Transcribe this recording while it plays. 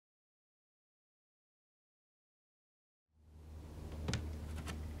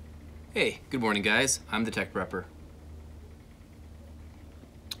Hey, good morning guys. I'm the Tech Prepper.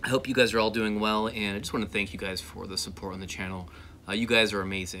 I hope you guys are all doing well, and I just want to thank you guys for the support on the channel. You guys are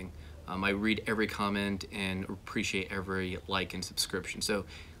amazing. I read every comment and appreciate every like and subscription. So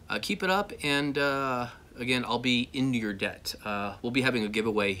keep it up, and again, I'll be into your debt. We'll be having a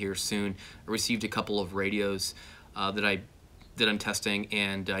giveaway here soon. I received a couple of radios that I'm testing,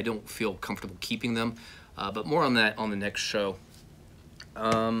 and I don't feel comfortable keeping them, but more on that on the next show.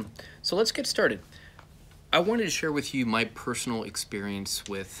 So let's get started. I wanted to share with you my personal experience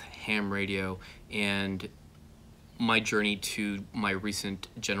with ham radio and my journey to my recent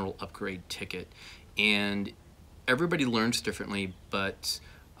general upgrade ticket. And everybody learns differently, but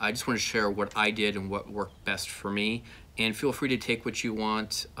I just want to share what I did and what worked best for me. And feel free to take what you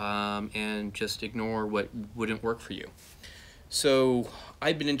want and just ignore what wouldn't work for you. So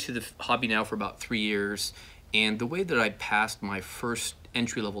I've been into the hobby now for about 3 years, and the way that I passed my first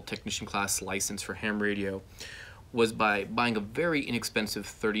entry-level technician class license for ham radio was by buying a very inexpensive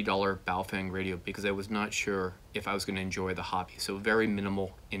 $30 Baofeng radio because I was not sure if I was going to enjoy the hobby. So very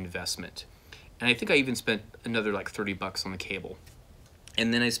minimal investment. And I think I even spent another like 30 bucks on the cable.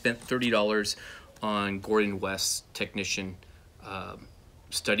 And then I spent $30 on Gordon West's technician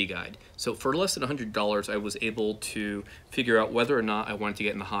study guide. So for less than $100, I was able to figure out whether or not I wanted to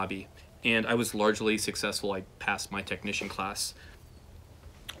get in the hobby. And I was largely successful. I passed my technician class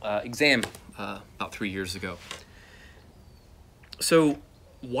exam about 3 years ago. So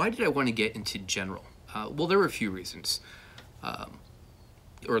why did I want to get into general? Well, there were a few reasons.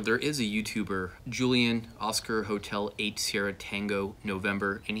 There is a YouTuber, Julian Oscar Hotel 8 Sierra Tango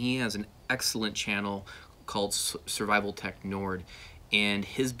November, and he has an excellent channel called Survival Tech Nord, and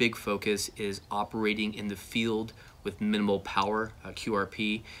his big focus is operating in the field with minimal power,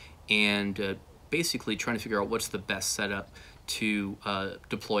 QRP, and basically trying to figure out what's the best setup to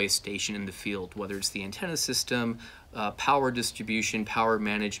deploy a station in the field, whether it's the antenna system, power distribution, power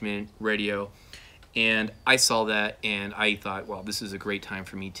management, radio. And I saw that and I thought, well, this is a great time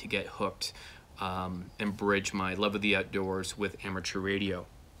for me to get hooked and bridge my love of the outdoors with amateur radio.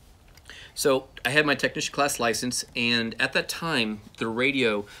 So I had my technician class license, and at that time, the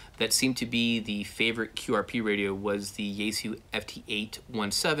radio that seemed to be the favorite QRP radio was the Yaesu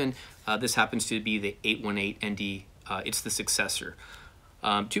FT817. This happens to be the 818ND. It's the successor.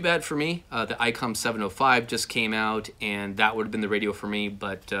 Too bad for me. The ICOM 705 just came out, and that would have been the radio for me,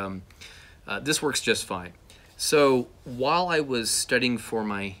 but this works just fine. So while I was studying for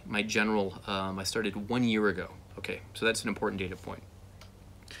my general, I started 1 year ago. Okay, so that's an important data point.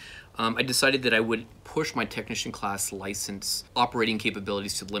 I decided that I would push my technician class license operating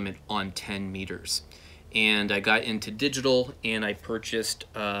capabilities to the limit on 10 meters. And I got into digital, and I purchased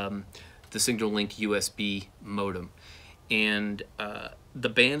the Signal Link USB modem. And the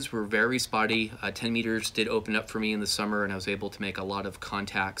bands were very spotty. 10 meters did open up for me in the summer, and I was able to make a lot of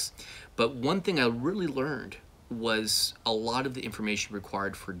contacts. But one thing I really learned was a lot of the information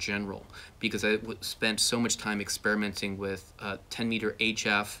required for general, because I spent so much time experimenting with 10 meter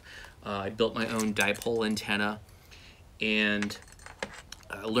HF. I built my own dipole antenna, and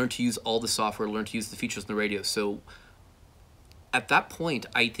learned to use all the software, learned to use the features in the radio. So at that point,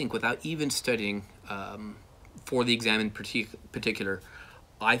 I think without even studying for the exam in particular,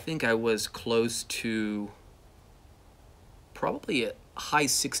 I think I was close to probably a high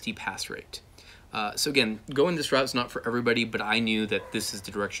 60 pass rate. So again, going this route is not for everybody, but I knew that this is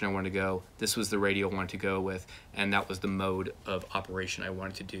the direction I wanted to go. This was the radio I wanted to go with, and that was the mode of operation I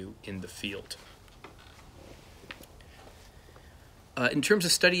wanted to do in the field. In terms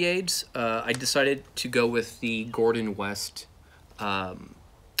of study aids, I decided to go with the Gordon West.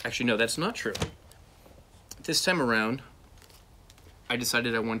 Actually, no, that's not true. This time around, I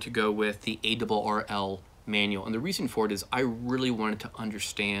decided I wanted to go with the ARRL manual, and the reason for it is I really wanted to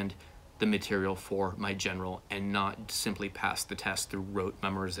understand the material for my general and not simply pass the test through rote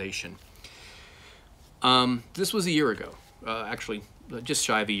memorization. This was a year ago, actually just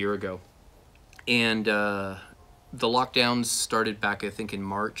shy of a year ago, and the lockdowns started back I think in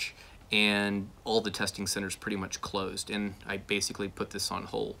March, and all the testing centers pretty much closed, and I basically put this on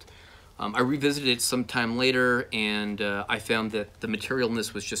hold. I revisited it sometime later, and I found that the material in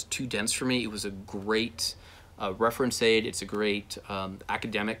this was just too dense for me. It was a great reference aid. It's a great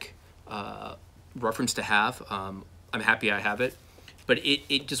academic reference to have. I'm happy I have it, but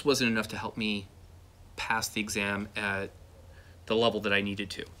it just wasn't enough to help me pass the exam at the level that I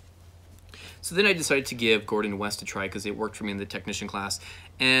needed to. So then I decided to give Gordon West a try because it worked for me in the technician class.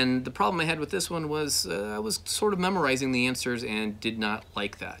 And the problem I had with this one was I was sort of memorizing the answers and did not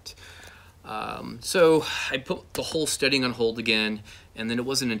like that. So I put the whole studying on hold again, and then it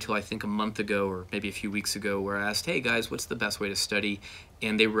wasn't until I think a month ago or maybe a few weeks ago where I asked, hey guys, what's the best way to study?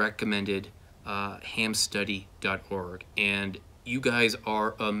 And they recommended hamstudy.org, and you guys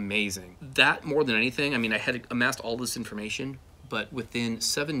are amazing. That more than anything, I mean, I had amassed all this information, but within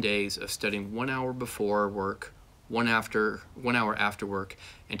 7 days of studying 1 hour before work, 1 hour after work,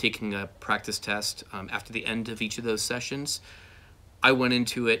 and taking a practice test after the end of each of those sessions, I went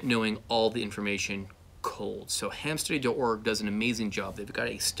into it knowing all the information cold. So hamstudy.org does an amazing job. They've got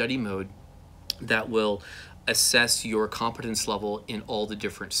a study mode that will assess your competence level in all the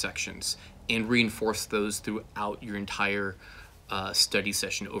different sections and reinforce those throughout your entire study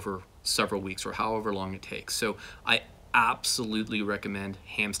session over several weeks or however long it takes. So I absolutely recommend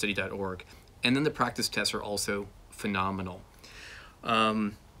hamstudy.org. And then the practice tests are also phenomenal.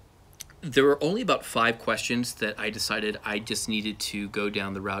 There were only about 5 questions that I decided I just needed to go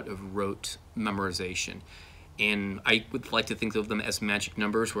down the route of rote memorization. And I would like to think of them as magic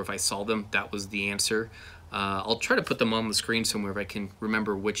numbers, where if I saw them, that was the answer. I'll try to put them on the screen somewhere if I can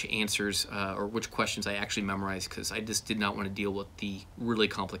remember which answers or which questions I actually memorized, because I just did not want to deal with the really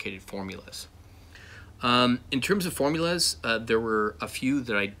complicated formulas. In terms of formulas, there were a few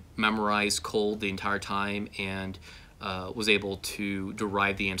that I memorized cold the entire time and was able to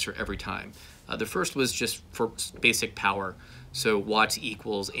derive the answer every time. The first was just for basic power. So watts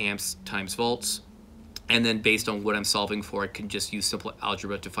equals amps times volts. And then based on what I'm solving for, I can just use simple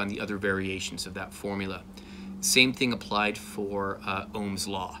algebra to find the other variations of that formula. Same thing applied for Ohm's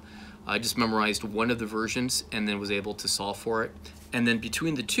law. I just memorized one of the versions and then was able to solve for it. And then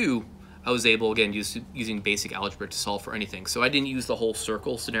between the two, I was able, again, using basic algebra to solve for anything. So I didn't use the whole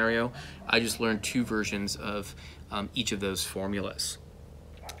circle scenario. I just learned 2 versions of each of those formulas.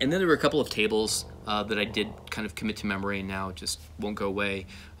 And then there were a couple of tables that I did kind of commit to memory, and now it just won't go away.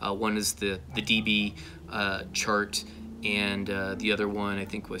 One is the dB chart, and the other one I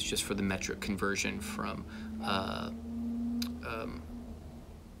think was just for the metric conversion from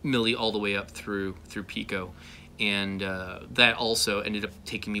milli all the way up through pico. And that also ended up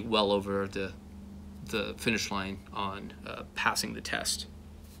taking me well over the finish line on passing the test.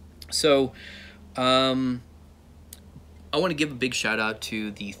 So I want to give a big shout out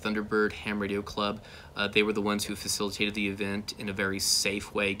to the Thunderbird Ham Radio Club. They were the ones who facilitated the event in a very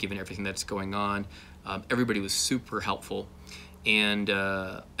safe way, given everything that's going on. Everybody was super helpful. And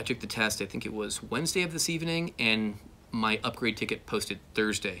I took the test, I think it was Wednesday of this evening, and my upgrade ticket posted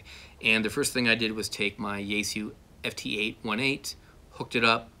Thursday. And the first thing I did was take my Yaesu FT818, hooked it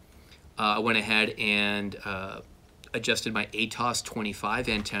up. I went ahead and adjusted my ATOS 25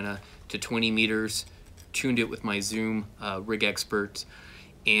 antenna to 20 meters, tuned it with my Zoom rig expert,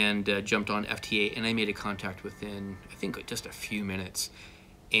 and jumped on FT8, and I made a contact within, I think, just a few minutes.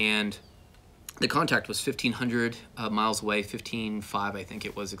 And the contact was 1,500 miles away, 15.5 I think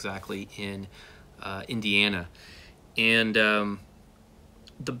it was exactly, in Indiana. And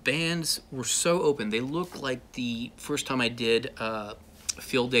the bands were so open. They looked like the first time I did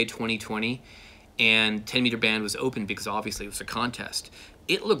Field Day 2020, and 10-meter band was open because obviously it was a contest.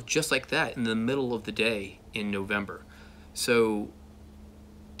 It looked just like that in the middle of the day in November. So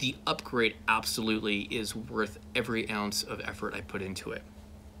the upgrade absolutely is worth every ounce of effort I put into it.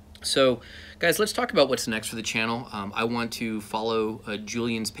 So guys, let's talk about what's next for the channel. I want to follow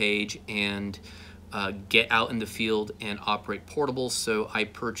Julian's page and get out in the field and operate portables. So I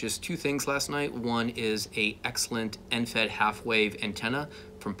purchased 2 things last night. One is a excellent end-fed half-wave antenna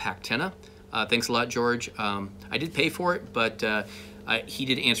from Pactena. Thanks a lot, George. I did pay for it, but he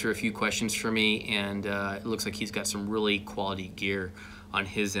did answer a few questions for me, and it looks like he's got some really quality gear on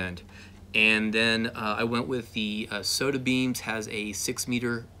his end. And then I went with the Soda Beams, has a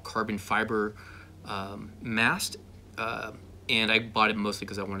 6-meter carbon fiber mast, and I bought it mostly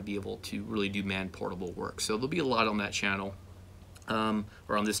because I want to be able to really do man-portable work. So there'll be a lot on that channel,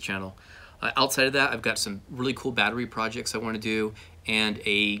 or on this channel. Outside of that, I've got some really cool battery projects I want to do, and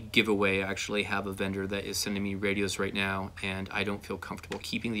a giveaway. I actually have a vendor that is sending me radios right now, and I don't feel comfortable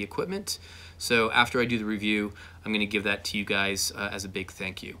keeping the equipment. So after I do the review, I'm going to give that to you guys as a big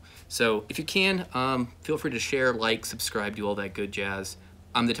thank you. So if you can, feel free to share, like, subscribe, do all that good jazz.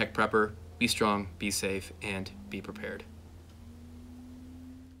 I'm the Tech Prepper. Be strong, be safe, and be prepared.